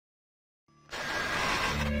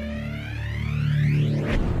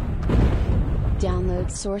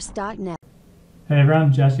downloadsource.net. Hey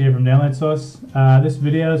everyone, Josh here from Download Source. This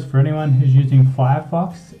video is for anyone who's using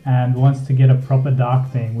Firefox and wants to get a proper dark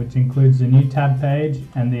theme, which includes the new tab page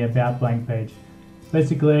and the about blank page.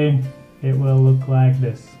 Basically, it will look like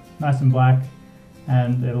this, nice and black,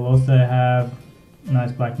 and it'll also have a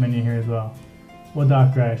nice black menu here as well, or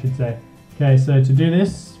dark grey I should say. Okay, so to do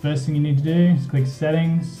this, first thing you need to do is click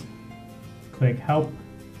Settings, click Help,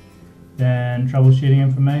 then Troubleshooting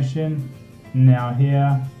Information. Now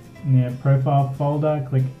here, near Profile folder,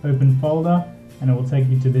 click Open Folder, and it will take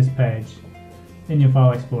you to this page in your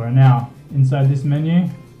File Explorer. Now, inside this menu,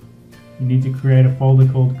 you need to create a folder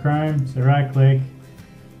called Chrome. So right click,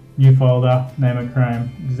 New Folder, name it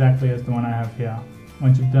Chrome, exactly as the one I have here.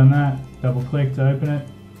 Once you've done that, double click to open it.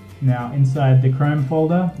 Now inside the Chrome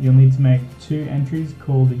folder, you'll need to make two entries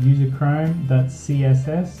called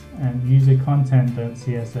userChrome.css and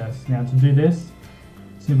userContent.css. Now to do this,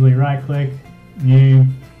 simply right click, New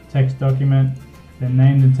Text Document, then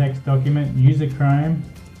name the text document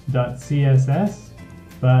userChrome.css,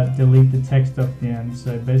 but delete the text off the end.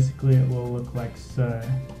 So basically it will look like so.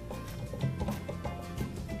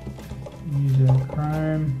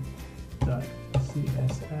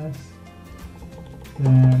 userChrome.css,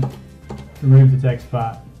 then remove the text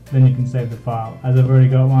part, then you can save the file. As I've already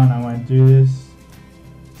got one, I won't do this,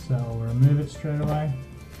 so I'll remove it straight away.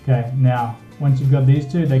 Okay, now once you've got these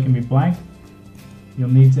two, they can be blank. You'll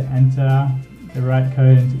need to enter the right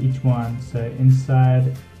code into each one. So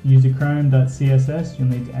inside userChrome.css, you'll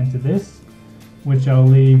need to enter this, which I'll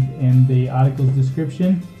leave in the article's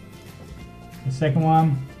description. The second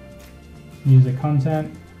one, user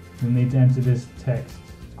content, you'll need to enter this text.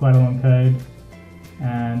 It's quite a long code,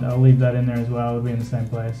 and I'll leave that in there as well. It'll be in the same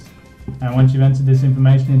place. And once you've entered this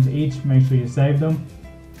information into each, make sure you save them.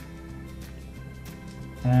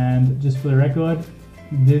 And just for the record,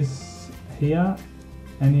 this here,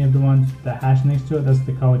 any of the ones with the hash next to it, that's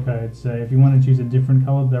the color code. So if you want to choose a different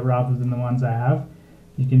color rather than the ones I have,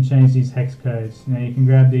 you can change these hex codes. Now you can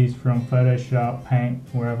grab these from Photoshop, Paint,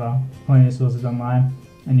 wherever, plenty of sources online,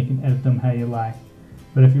 and you can edit them how you like.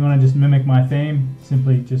 But if you want to just mimic my theme,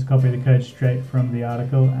 simply just copy the code straight from the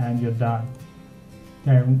article and you're done.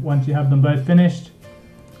 Okay, once you have them both finished,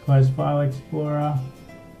 close File Explorer,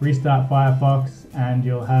 restart Firefox, and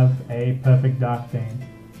you'll have a perfect dark theme.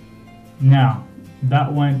 Now,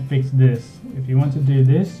 that won't fix this. If you want to do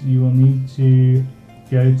this, you will need to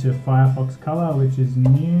go to Firefox Color, which is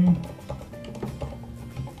new.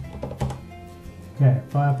 Okay,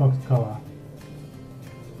 Firefox Color.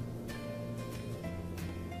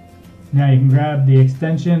 Now you can grab the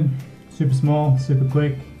extension, super small, super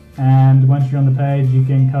quick, and once you're on the page, you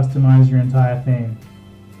can customize your entire theme.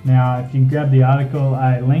 Now, if you grab the article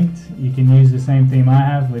I linked, you can use the same theme I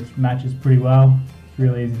have, which matches pretty well. It's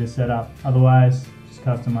really easy to set up. Otherwise, just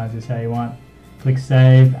customize this how you want. Click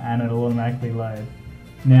Save, and it'll automatically load.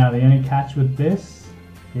 Now, the only catch with this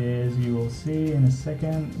is you will see in a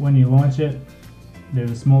second, when you launch it, there's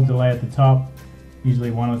a small delay at the top, usually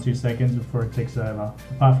 1 or 2 seconds before it ticks over.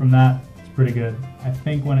 Apart from that, it's pretty good. I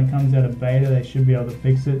think when it comes out of beta, they should be able to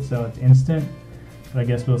fix it so it's instant, but I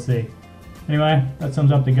guess we'll see. Anyway, that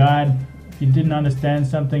sums up the guide. If you didn't understand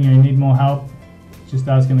something or you need more help, just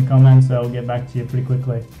ask in the comments, so I'll get back to you pretty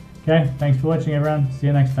quickly. Okay, thanks for watching everyone. See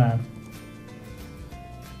you next time.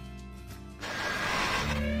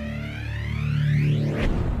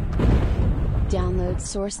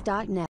 downloadsource.net